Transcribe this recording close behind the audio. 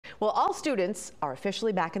Well, all students are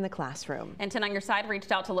officially back in the classroom. And 10 on Your Side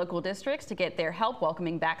reached out to local districts to get their help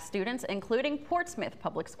welcoming back students, including Portsmouth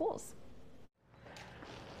Public Schools.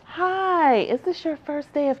 Hi, is this your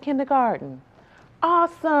first day of kindergarten?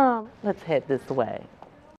 Awesome. Let's head this way.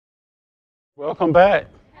 Welcome back.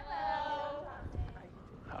 Hello.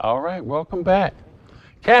 All right, welcome back.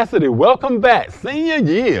 Cassidy, welcome back. Senior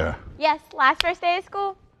year. Yes, last first day of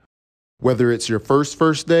school. Whether it's your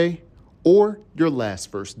first day or your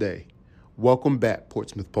last first day, welcome back,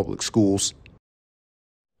 Portsmouth Public Schools.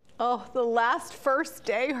 Oh, the last first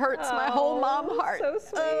day hurts my whole mom heart. So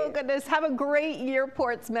sweet. Oh, goodness. Have a great year,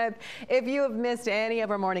 Portsmouth. If you have missed any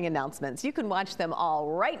of our morning announcements, you can watch them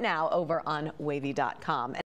all right now over on wavy.com.